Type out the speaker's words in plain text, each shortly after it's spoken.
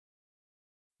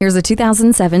Here's a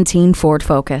 2017 Ford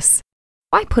Focus.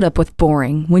 Why put up with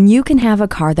boring when you can have a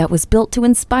car that was built to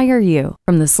inspire you?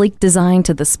 From the sleek design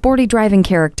to the sporty driving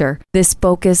character, this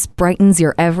Focus brightens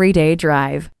your everyday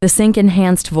drive. The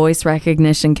sync-enhanced voice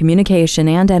recognition, communication,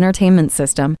 and entertainment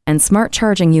system and smart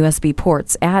charging USB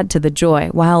ports add to the joy,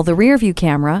 while the rear-view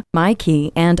camera,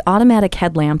 MyKey, and automatic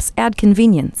headlamps add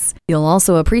convenience. You'll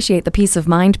also appreciate the peace of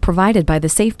mind provided by the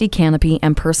safety canopy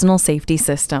and personal safety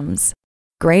systems.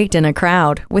 Great in a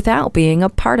crowd without being a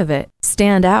part of it.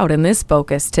 Stand out in this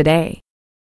Focus today.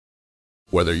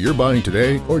 Whether you're buying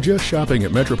today or just shopping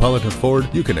at Metropolitan Ford,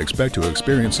 you can expect to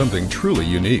experience something truly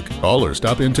unique. Call or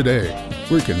stop in today.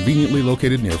 We're conveniently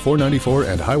located near 494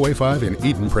 and Highway 5 in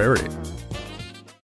Eden Prairie.